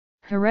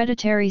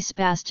Hereditary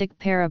spastic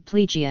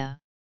paraplegia,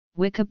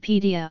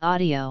 Wikipedia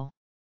audio.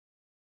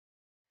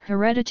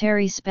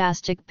 Hereditary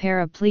spastic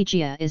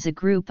paraplegia is a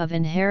group of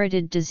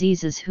inherited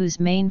diseases whose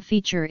main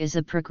feature is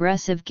a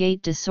progressive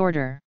gait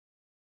disorder.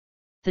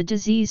 The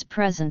disease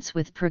presents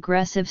with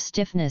progressive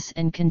stiffness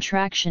and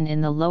contraction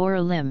in the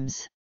lower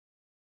limbs.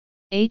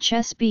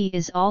 HSP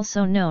is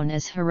also known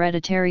as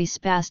hereditary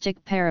spastic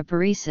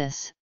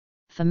paraparesis,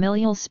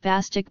 familial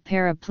spastic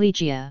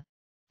paraplegia,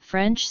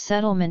 French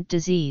settlement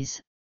disease,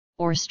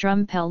 or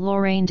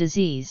Strumpel-Lorraine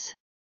disease.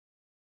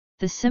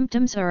 The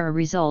symptoms are a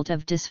result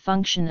of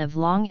dysfunction of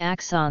long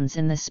axons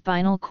in the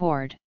spinal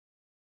cord.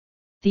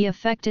 The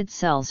affected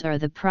cells are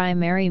the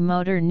primary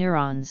motor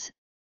neurons,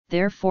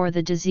 therefore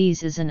the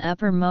disease is an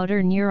upper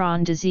motor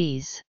neuron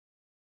disease.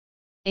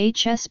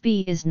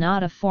 HSP is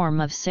not a form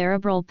of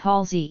cerebral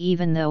palsy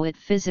even though it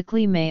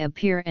physically may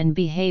appear and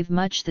behave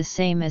much the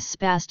same as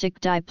spastic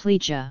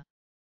diplegia.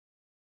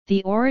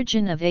 The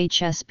origin of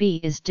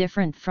HSP is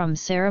different from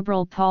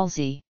cerebral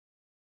palsy.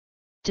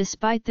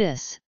 Despite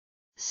this,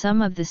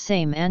 some of the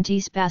same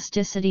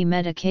antispasticity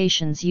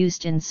medications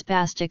used in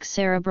spastic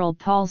cerebral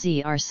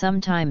palsy are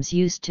sometimes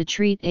used to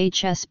treat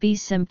HSP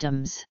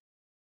symptoms.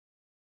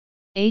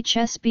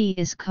 HSP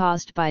is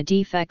caused by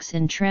defects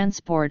in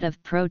transport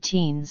of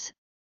proteins,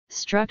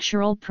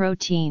 structural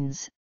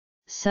proteins,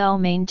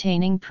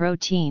 cell-maintaining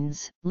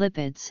proteins,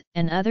 lipids,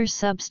 and other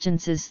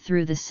substances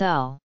through the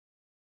cell.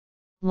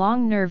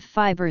 Long nerve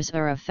fibers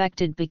are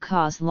affected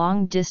because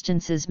long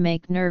distances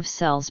make nerve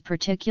cells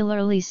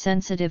particularly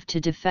sensitive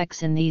to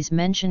defects in these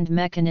mentioned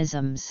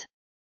mechanisms.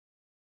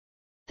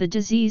 The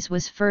disease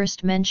was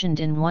first mentioned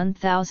in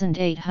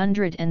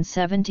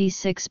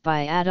 1876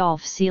 by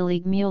Adolf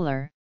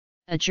Selig-Müller,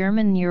 a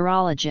German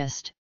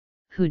neurologist,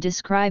 who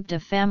described a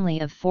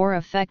family of 4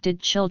 affected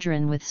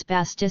children with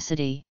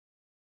spasticity.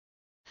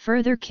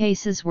 Further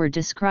cases were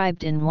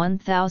described in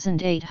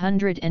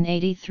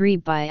 1883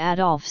 by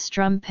Adolf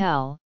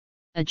Strumpel,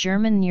 a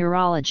German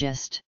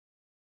neurologist.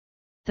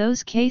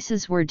 Those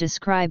cases were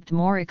described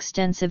more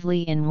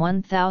extensively in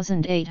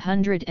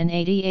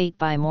 1888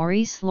 by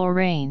Maurice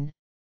Lorrain,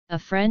 a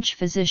French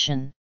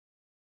physician.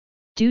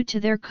 Due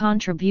to their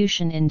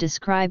contribution in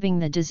describing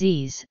the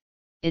disease,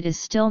 it is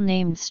still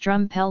named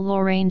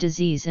Strumpel-Lorraine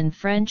disease in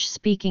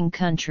French-speaking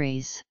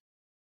countries.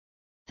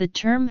 The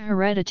term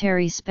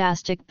hereditary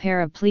spastic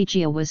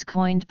paraplegia was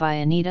coined by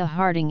Anita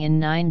Harding in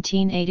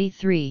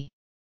 1983.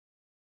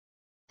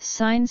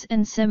 Signs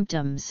and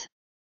symptoms.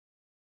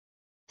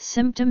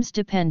 Symptoms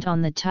depend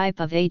on the type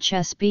of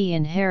HSP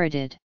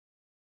inherited.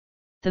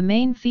 The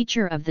main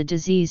feature of the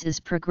disease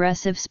is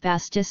progressive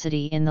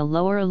spasticity in the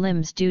lower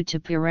limbs due to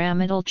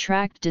pyramidal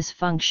tract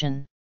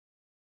dysfunction.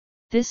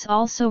 This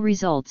also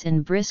results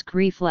in brisk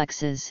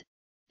reflexes,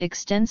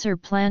 extensor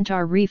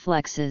plantar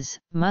reflexes,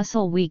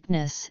 muscle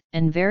weakness,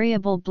 and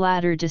variable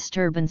bladder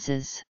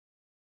disturbances.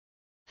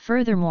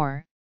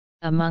 Furthermore,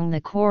 among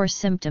the core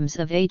symptoms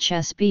of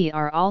HSP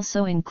are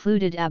also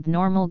included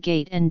abnormal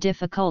gait and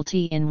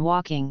difficulty in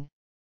walking,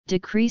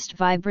 decreased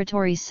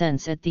vibratory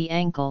sense at the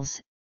ankles,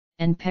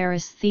 and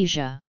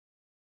paresthesia.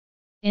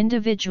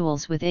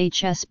 Individuals with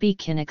HSP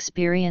can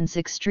experience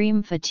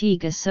extreme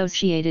fatigue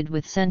associated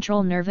with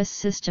central nervous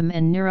system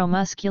and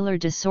neuromuscular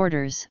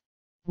disorders,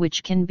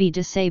 which can be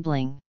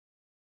disabling.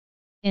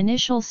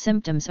 Initial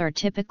symptoms are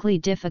typically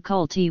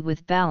difficulty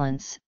with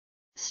balance,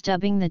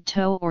 stubbing the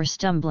toe or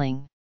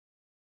stumbling.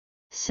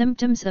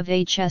 Symptoms of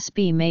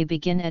HSP may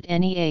begin at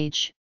any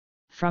age,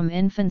 from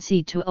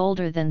infancy to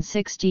older than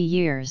 60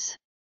 years.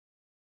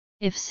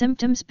 If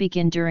symptoms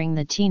begin during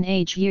the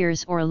teenage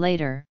years or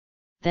later,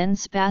 then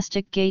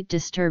spastic gait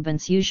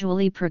disturbance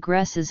usually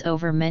progresses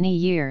over many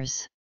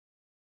years.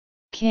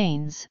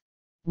 Canes,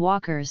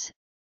 walkers,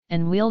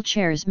 and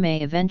wheelchairs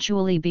may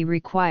eventually be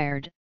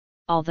required,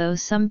 although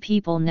some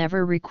people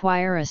never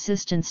require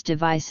assistance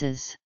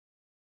devices.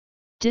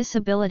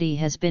 Disability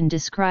has been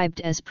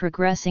described as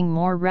progressing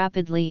more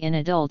rapidly in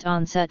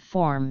adult-onset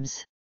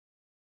forms.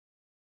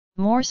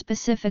 More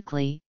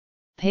specifically,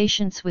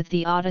 patients with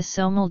the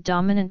autosomal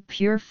dominant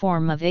pure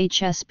form of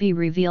HSP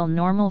reveal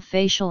normal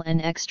facial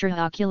and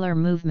extraocular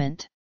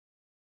movement.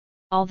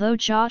 Although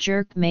jaw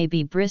jerk may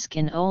be brisk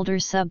in older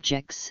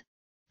subjects,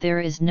 there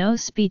is no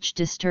speech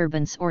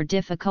disturbance or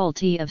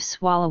difficulty of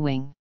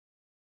swallowing.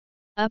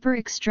 Upper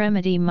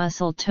extremity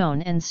muscle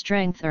tone and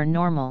strength are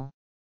normal.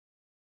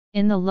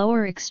 In the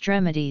lower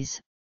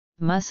extremities,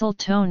 muscle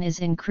tone is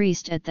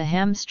increased at the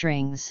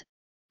hamstrings,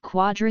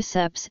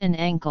 quadriceps and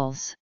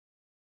ankles.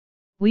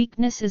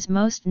 Weakness is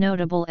most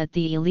notable at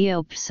the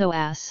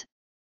iliopsoas,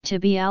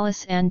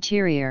 tibialis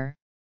anterior,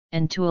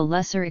 and to a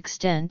lesser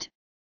extent,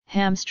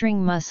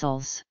 hamstring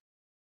muscles.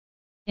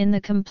 In the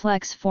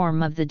complex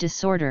form of the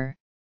disorder,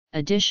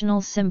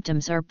 additional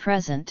symptoms are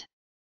present.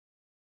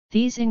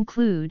 These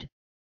include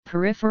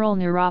peripheral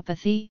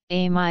neuropathy,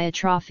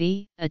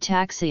 amyotrophy,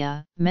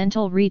 ataxia,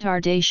 mental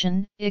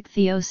retardation,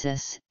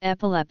 ichthyosis,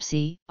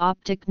 epilepsy,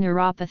 optic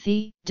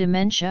neuropathy,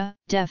 dementia,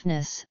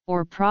 deafness,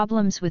 or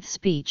problems with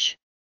speech,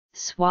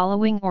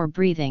 swallowing or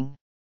breathing.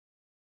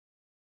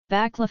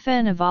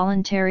 Baclofen, a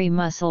voluntary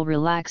muscle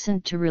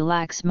relaxant to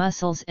relax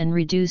muscles and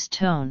reduce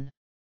tone.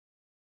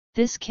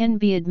 This can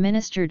be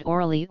administered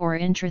orally or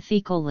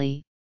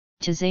intrathecally.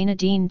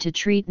 Tizanidine to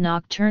treat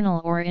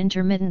nocturnal or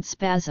intermittent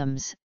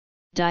spasms.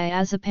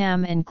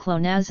 Diazepam and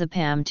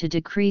clonazepam to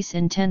decrease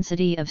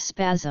intensity of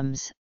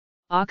spasms.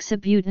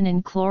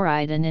 Oxybutynin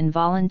chloride, an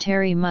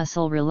involuntary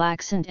muscle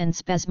relaxant and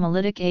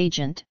spasmolytic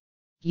agent,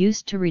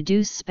 used to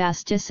reduce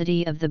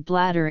spasticity of the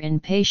bladder in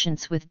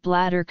patients with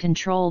bladder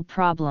control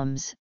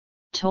problems.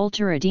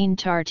 Tolterodine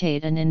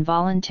tartrate, an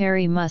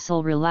involuntary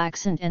muscle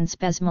relaxant and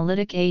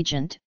spasmolytic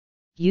agent,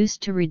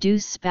 used to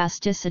reduce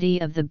spasticity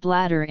of the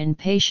bladder in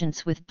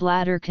patients with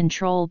bladder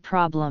control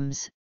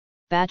problems.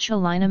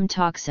 Botulinum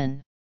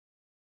toxin.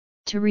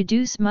 To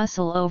reduce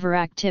muscle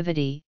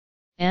overactivity.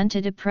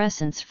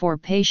 Antidepressants for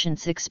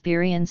patients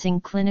experiencing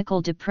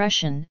clinical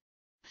depression.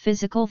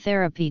 Physical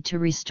therapy to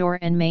restore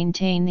and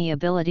maintain the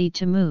ability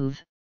to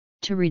move.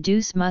 To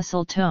reduce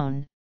muscle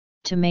tone.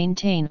 To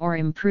maintain or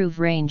improve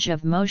range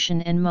of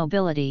motion and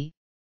mobility.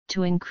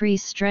 To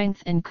increase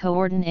strength and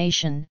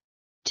coordination.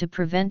 To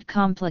prevent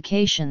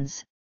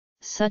complications,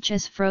 such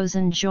as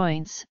frozen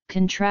joints,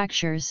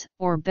 contractures,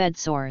 or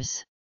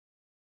bedsores.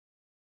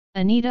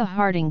 Anita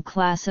Harding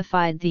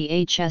classified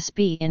the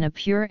HSP in a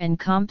pure and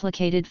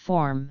complicated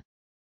form.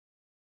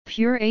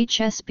 Pure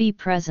HSP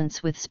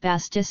presents with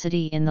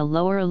spasticity in the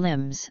lower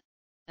limbs,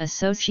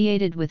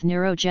 associated with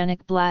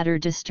neurogenic bladder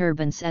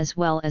disturbance as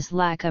well as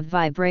lack of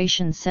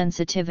vibration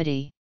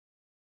sensitivity.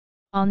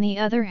 On the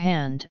other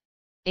hand,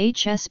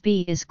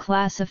 HSP is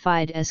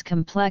classified as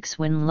complex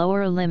when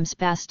lower limb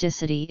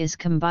spasticity is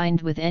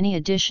combined with any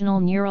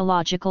additional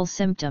neurological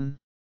symptom.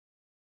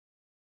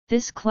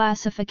 This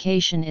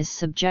classification is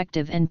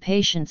subjective and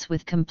patients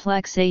with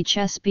complex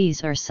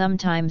HSPs are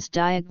sometimes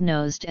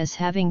diagnosed as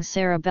having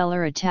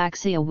cerebellar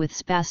ataxia with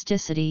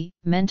spasticity,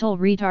 mental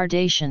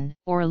retardation,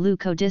 or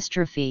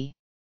leukodystrophy.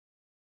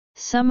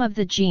 Some of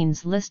the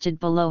genes listed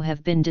below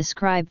have been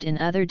described in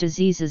other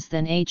diseases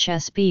than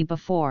HSP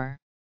before.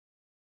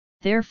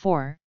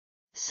 Therefore,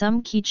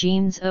 some key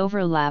genes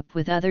overlap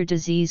with other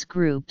disease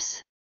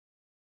groups.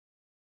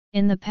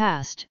 In the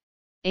past,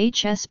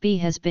 HSP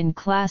has been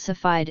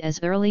classified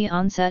as early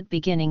onset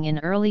beginning in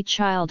early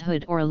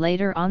childhood or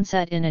later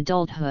onset in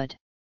adulthood.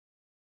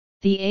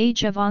 The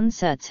age of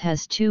onsets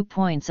has 2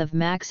 points of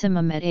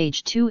maximum at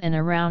age 2 and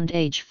around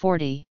age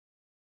 40.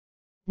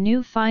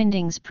 New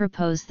findings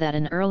propose that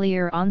an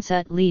earlier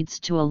onset leads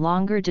to a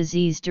longer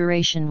disease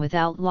duration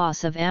without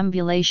loss of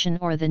ambulation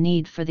or the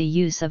need for the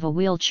use of a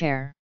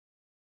wheelchair.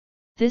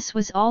 This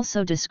was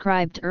also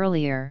described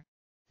earlier,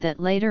 that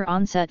later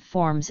onset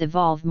forms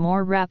evolve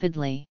more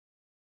rapidly.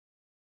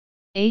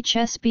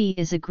 HSP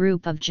is a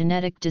group of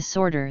genetic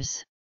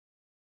disorders.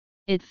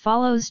 It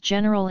follows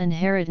general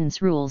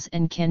inheritance rules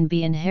and can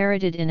be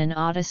inherited in an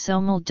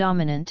autosomal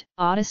dominant,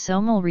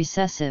 autosomal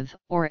recessive,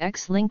 or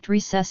X-linked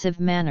recessive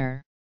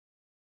manner.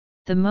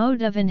 The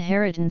mode of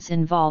inheritance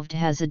involved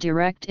has a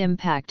direct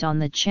impact on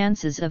the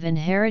chances of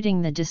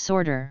inheriting the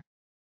disorder.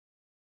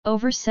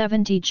 Over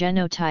 70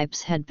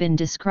 genotypes had been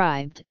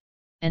described,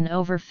 and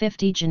over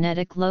 50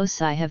 genetic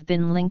loci have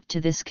been linked to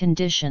this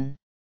condition.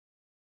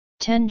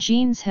 10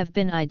 genes have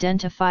been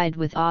identified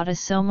with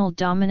autosomal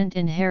dominant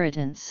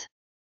inheritance.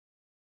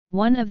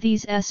 One of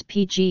these,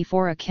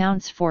 SPG4,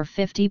 accounts for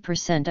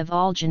 50% of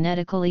all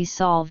genetically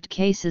solved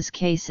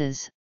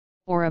cases,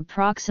 or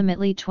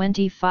approximately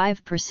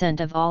 25%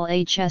 of all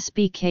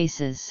HSP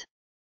cases.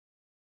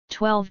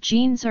 12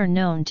 genes are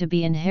known to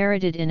be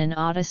inherited in an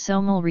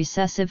autosomal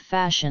recessive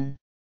fashion.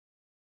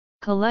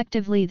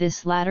 Collectively,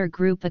 this latter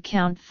group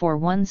account for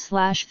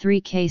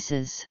 1/3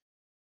 cases.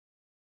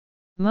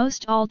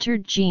 Most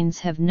altered genes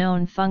have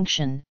known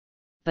function,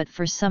 but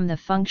for some the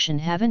function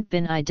haven't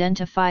been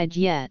identified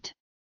yet.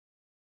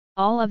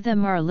 All of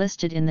them are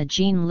listed in the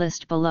gene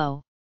list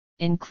below,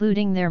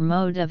 including their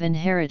mode of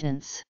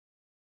inheritance.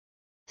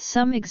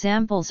 Some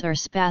examples are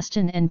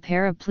spastin and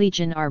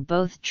paraplegian, are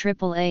both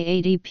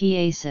AAA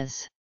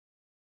ADPases.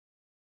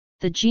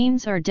 The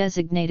genes are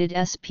designated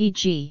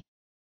SPG.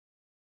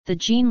 The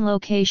gene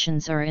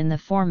locations are in the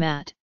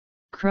format,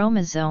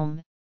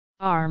 chromosome,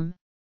 arm,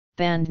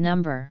 band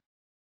number.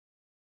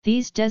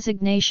 These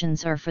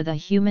designations are for the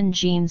human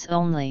genes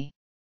only.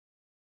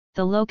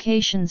 The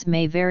locations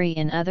may vary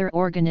in other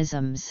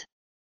organisms.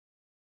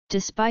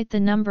 Despite the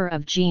number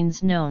of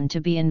genes known to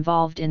be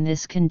involved in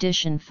this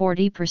condition,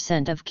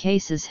 40% of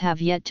cases have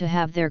yet to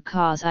have their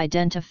cause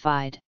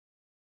identified.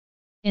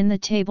 In the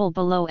table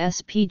below,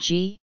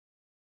 SPG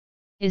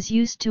is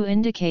used to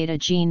indicate a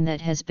gene that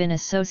has been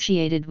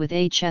associated with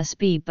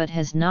HSP but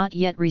has not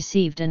yet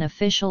received an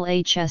official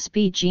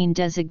HSP gene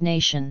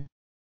designation.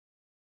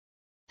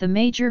 The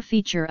major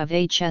feature of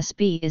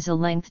HSP is a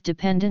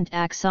length-dependent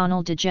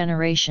axonal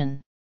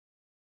degeneration.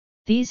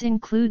 These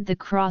include the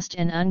crossed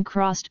and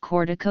uncrossed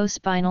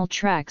corticospinal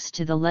tracts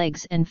to the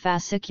legs and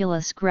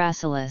fasciculus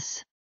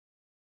gracilis.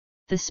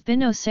 The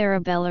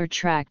spinocerebellar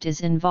tract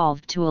is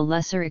involved to a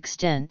lesser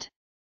extent.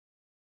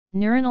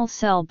 Neuronal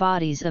cell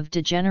bodies of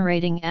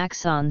degenerating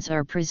axons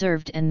are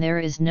preserved and there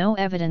is no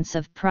evidence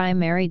of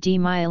primary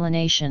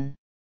demyelination.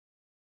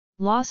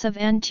 Loss of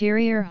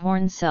anterior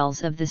horn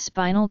cells of the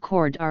spinal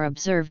cord are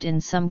observed in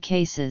some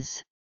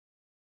cases.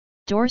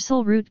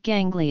 Dorsal root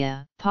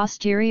ganglia,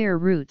 posterior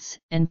roots,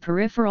 and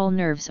peripheral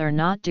nerves are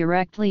not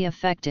directly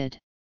affected.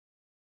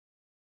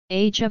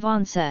 Age of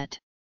onset.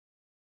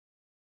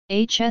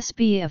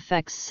 HSP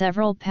affects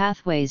several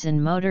pathways in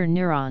motor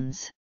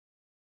neurons.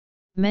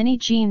 Many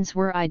genes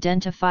were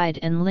identified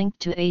and linked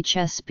to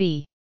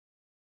HSP.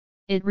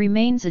 It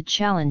remains a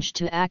challenge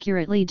to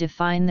accurately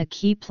define the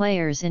key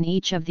players in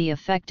each of the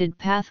affected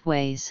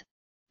pathways,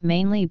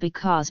 mainly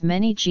because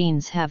many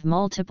genes have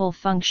multiple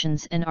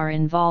functions and are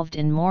involved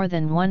in more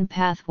than one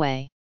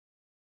pathway.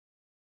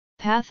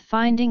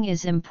 Pathfinding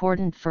is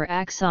important for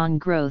axon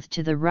growth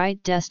to the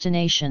right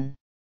destination.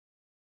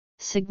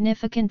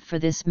 Significant for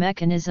this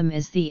mechanism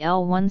is the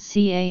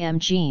L1CAM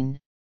gene,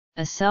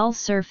 a cell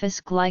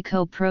surface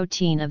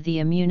glycoprotein of the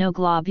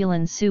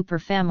immunoglobulin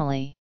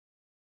superfamily.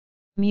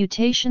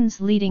 Mutations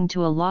leading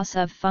to a loss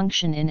of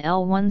function in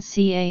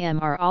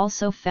L1CAM are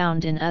also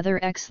found in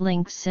other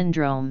X-linked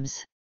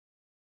syndromes.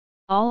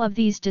 All of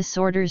these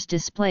disorders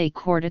display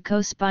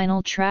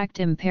corticospinal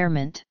tract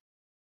impairment.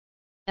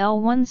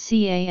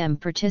 L1CAM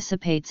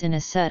participates in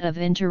a set of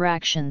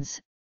interactions,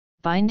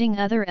 binding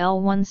other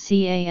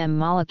L1CAM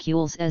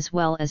molecules as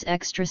well as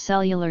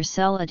extracellular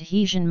cell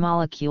adhesion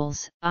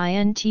molecules,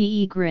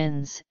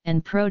 integrins,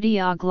 and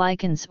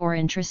proteoglycans or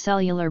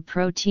intracellular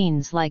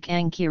proteins like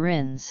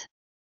ankyrin.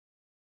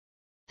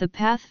 The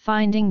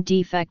pathfinding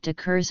defect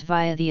occurs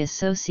via the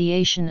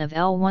association of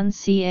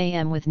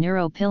L1CAM with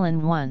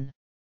neuropilin 1.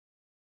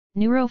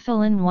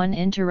 Neuropilin 1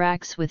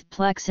 interacts with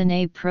plexin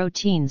A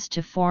proteins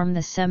to form the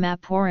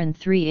semaporin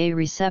 3A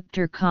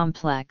receptor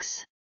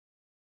complex.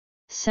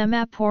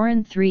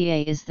 Semaporin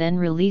 3A is then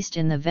released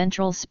in the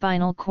ventral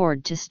spinal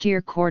cord to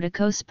steer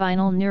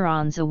corticospinal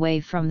neurons away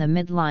from the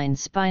midline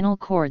spinal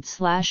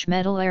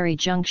cord/medullary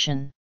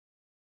junction.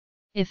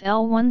 If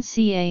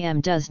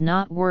L1CAM does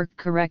not work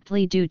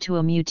correctly due to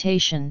a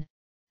mutation,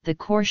 the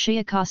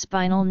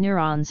corticospinal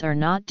neurons are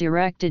not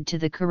directed to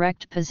the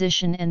correct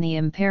position and the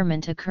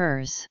impairment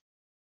occurs.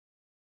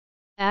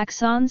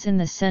 Axons in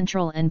the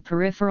central and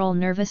peripheral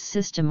nervous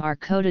system are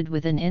coated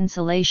with an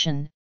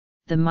insulation,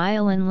 the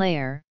myelin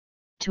layer,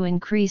 to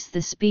increase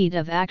the speed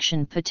of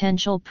action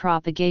potential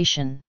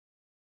propagation.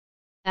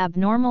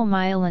 Abnormal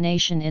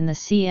myelination in the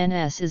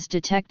CNS is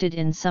detected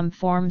in some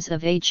forms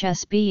of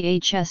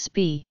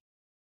HSP.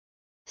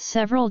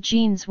 Several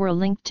genes were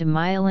linked to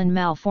myelin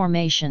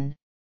malformation,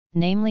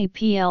 namely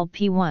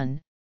PLP1,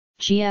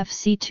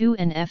 GFC2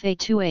 and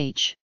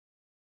FA2H.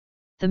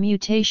 The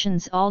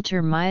mutations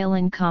alter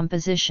myelin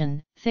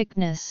composition,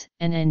 thickness,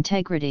 and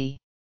integrity.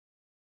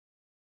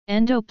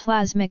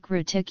 Endoplasmic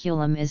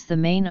reticulum is the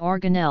main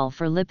organelle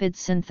for lipid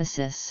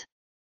synthesis.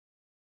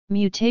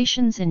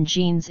 Mutations in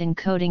genes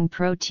encoding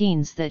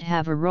proteins that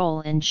have a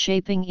role in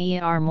shaping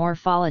ER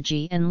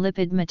morphology and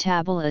lipid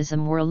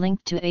metabolism were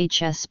linked to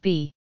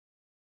HSP.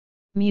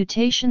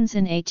 Mutations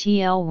in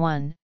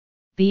ATL1,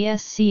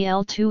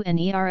 BSCL2 and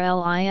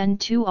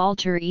ERLIN2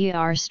 alter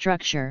ER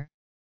structure,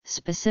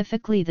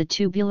 specifically the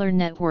tubular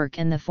network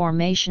and the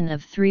formation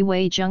of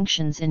three-way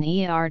junctions in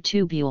ER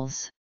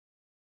tubules.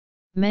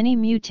 Many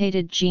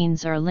mutated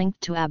genes are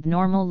linked to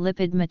abnormal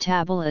lipid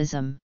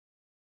metabolism.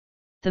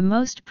 The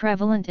most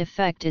prevalent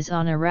effect is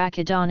on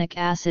arachidonic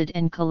acid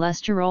and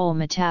cholesterol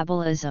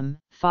metabolism,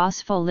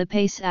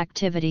 phospholipase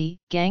activity,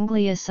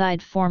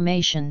 ganglioside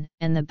formation,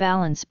 and the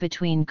balance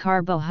between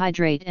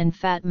carbohydrate and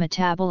fat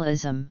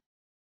metabolism.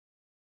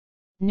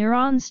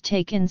 Neurons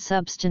take in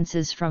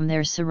substances from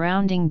their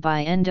surrounding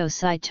by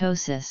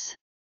endocytosis.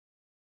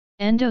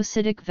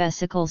 Endocytic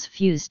vesicles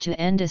fuse to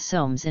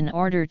endosomes in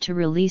order to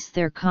release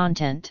their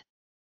content.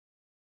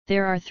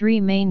 There are three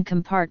main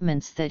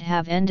compartments that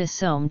have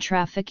endosome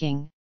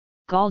trafficking: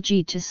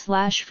 Golgi to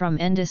from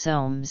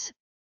endosomes,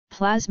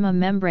 plasma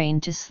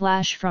membrane to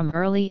from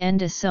early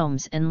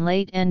endosomes, and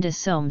late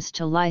endosomes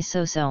to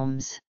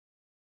lysosomes.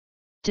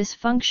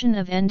 Dysfunction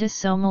of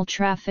endosomal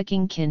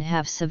trafficking can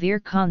have severe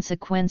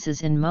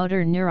consequences in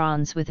motor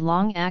neurons with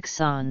long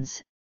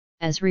axons,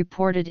 as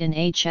reported in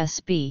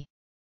HSP.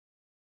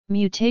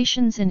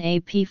 Mutations in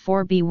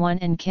AP4B1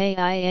 and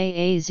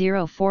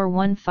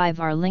KIAA0415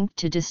 are linked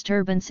to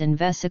disturbance in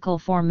vesicle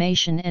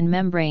formation and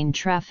membrane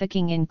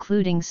trafficking,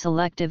 including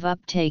selective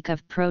uptake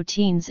of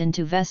proteins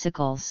into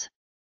vesicles.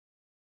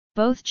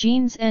 Both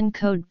genes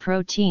encode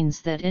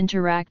proteins that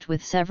interact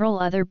with several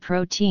other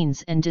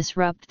proteins and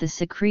disrupt the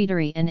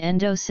secretory and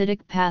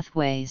endocytic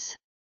pathways.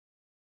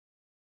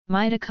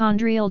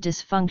 Mitochondrial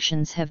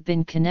dysfunctions have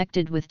been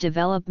connected with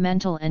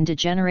developmental and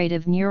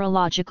degenerative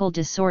neurological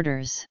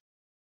disorders.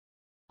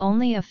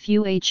 Only a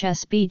few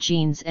HSP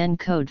genes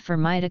encode for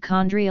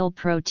mitochondrial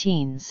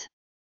proteins.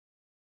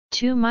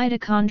 Two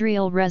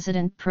mitochondrial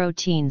resident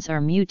proteins are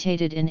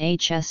mutated in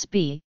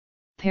HSP,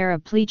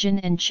 paraplegian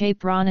and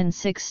chaperonin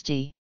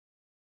 60.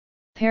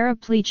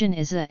 Paraplegian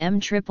is a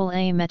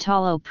MAAA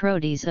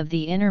metalloprotease of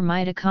the inner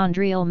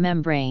mitochondrial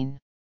membrane.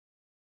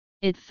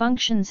 It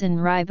functions in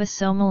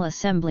ribosomal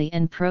assembly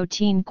and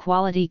protein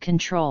quality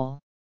control.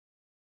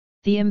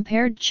 The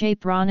impaired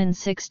chaperone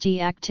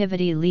 60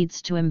 activity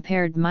leads to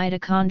impaired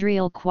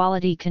mitochondrial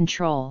quality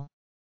control.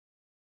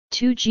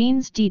 Two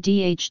genes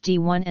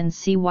DDHD1 and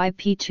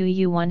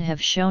CYP2U1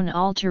 have shown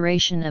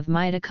alteration of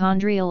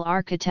mitochondrial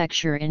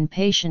architecture in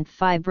patient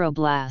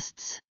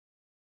fibroblasts.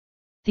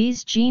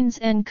 These genes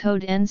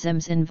encode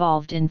enzymes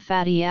involved in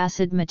fatty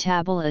acid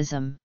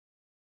metabolism.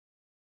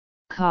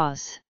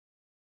 Cause.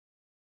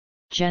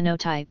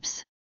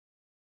 Genotypes.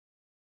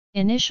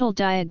 Initial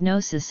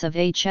diagnosis of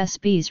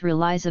HSPs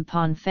relies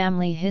upon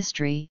family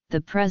history, the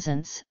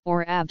presence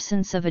or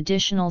absence of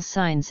additional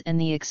signs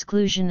and the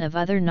exclusion of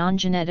other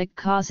non-genetic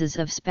causes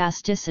of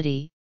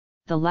spasticity,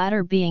 the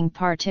latter being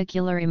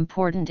particularly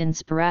important in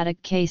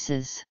sporadic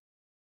cases.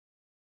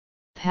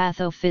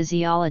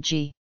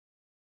 Pathophysiology.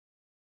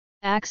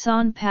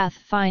 Axon path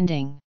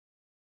finding.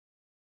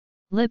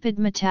 Lipid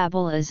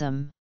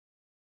metabolism.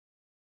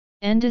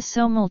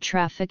 Endosomal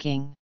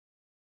trafficking.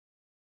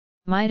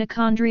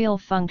 Mitochondrial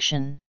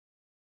function.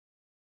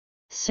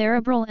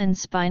 Cerebral and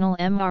spinal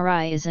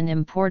MRI is an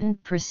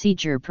important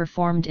procedure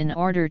performed in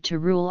order to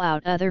rule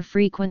out other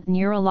frequent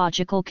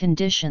neurological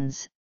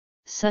conditions,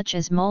 such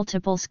as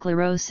multiple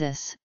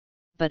sclerosis,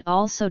 but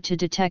also to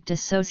detect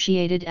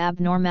associated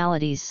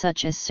abnormalities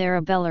such as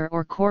cerebellar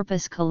or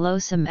corpus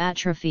callosum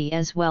atrophy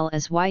as well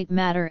as white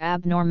matter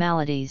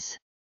abnormalities.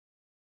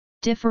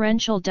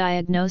 Differential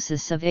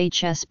diagnosis of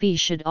HSP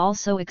should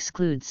also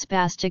exclude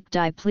spastic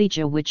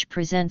diplegia, which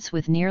presents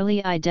with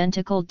nearly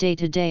identical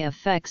day-to-day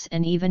effects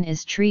and even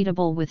is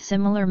treatable with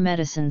similar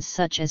medicines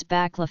such as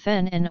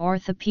baclofen and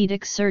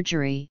orthopedic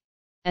surgery.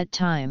 At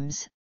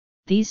times,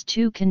 these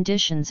two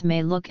conditions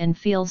may look and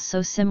feel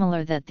so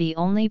similar that the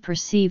only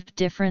perceived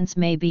difference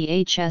may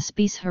be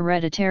HSP's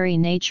hereditary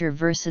nature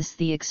versus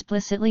the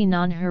explicitly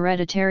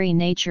non-hereditary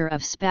nature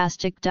of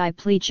spastic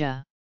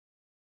diplegia.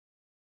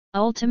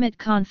 Ultimate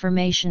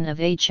confirmation of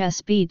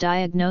HSP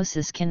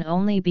diagnosis can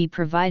only be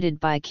provided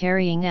by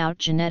carrying out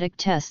genetic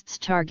tests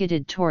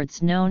targeted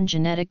towards known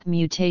genetic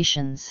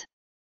mutations.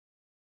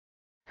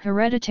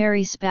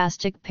 Hereditary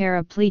spastic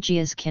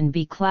paraplegias can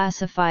be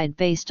classified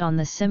based on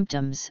the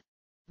symptoms,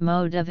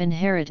 mode of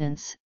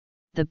inheritance,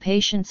 the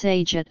patient's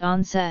age at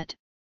onset,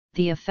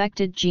 the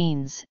affected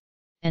genes,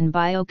 and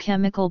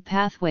biochemical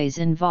pathways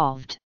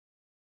involved.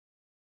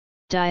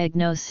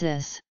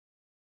 Diagnosis.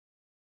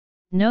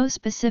 No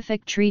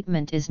specific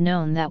treatment is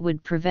known that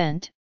would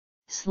prevent,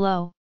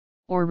 slow,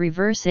 or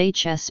reverse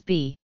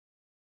HSP.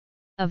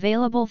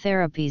 Available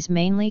therapies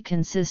mainly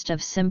consist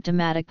of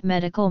symptomatic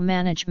medical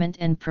management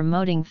and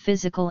promoting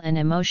physical and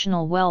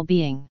emotional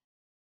well-being.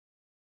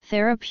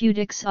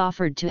 Therapeutics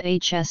offered to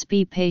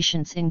HSP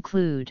patients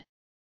include: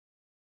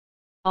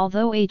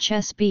 although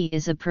HSP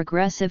is a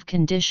progressive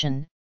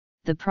condition,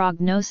 the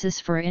prognosis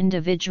for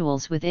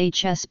individuals with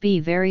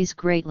HSP varies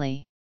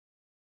greatly.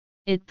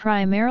 It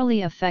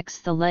primarily affects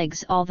the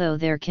legs, although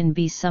there can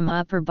be some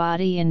upper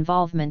body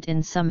involvement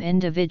in some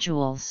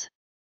individuals.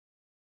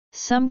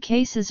 Some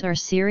cases are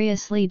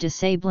seriously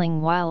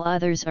disabling while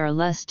others are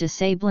less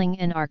disabling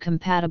and are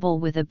compatible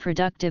with a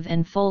productive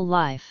and full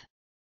life.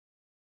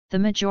 The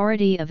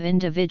majority of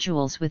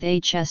individuals with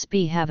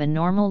HSP have a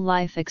normal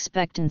life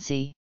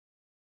expectancy.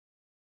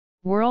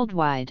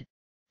 Worldwide,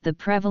 the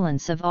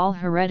prevalence of all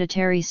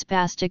hereditary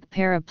spastic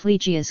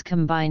paraplegias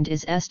combined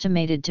is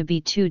estimated to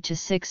be 2 to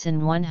 6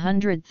 in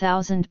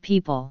 100,000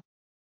 people.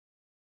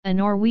 A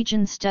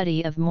Norwegian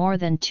study of more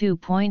than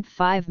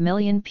 2.5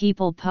 million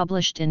people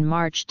published in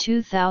March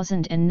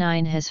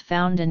 2009 has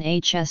found an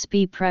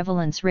HSP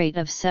prevalence rate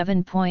of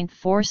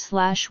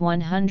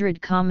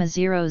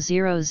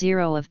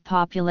 7.4/100,000 of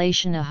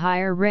population, a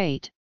higher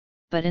rate,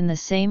 but in the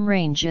same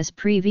range as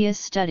previous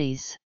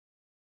studies.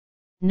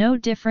 No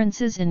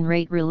differences in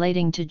rate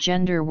relating to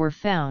gender were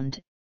found,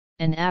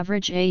 and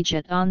average age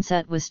at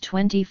onset was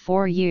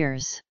 24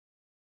 years.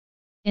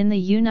 In the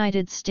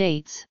United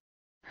States,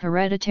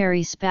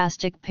 hereditary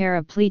spastic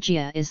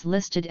paraplegia is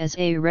listed as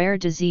a rare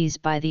disease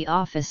by the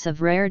Office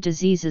of Rare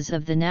Diseases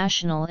of the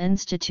National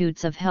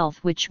Institutes of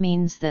Health, which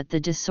means that the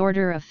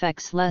disorder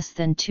affects less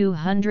than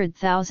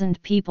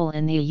 200,000 people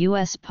in the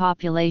U.S.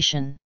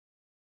 population.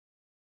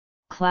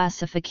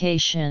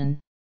 Classification.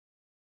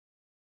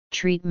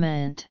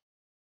 Treatment.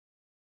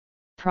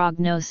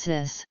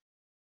 Prognosis.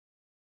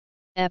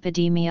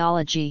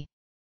 Epidemiology.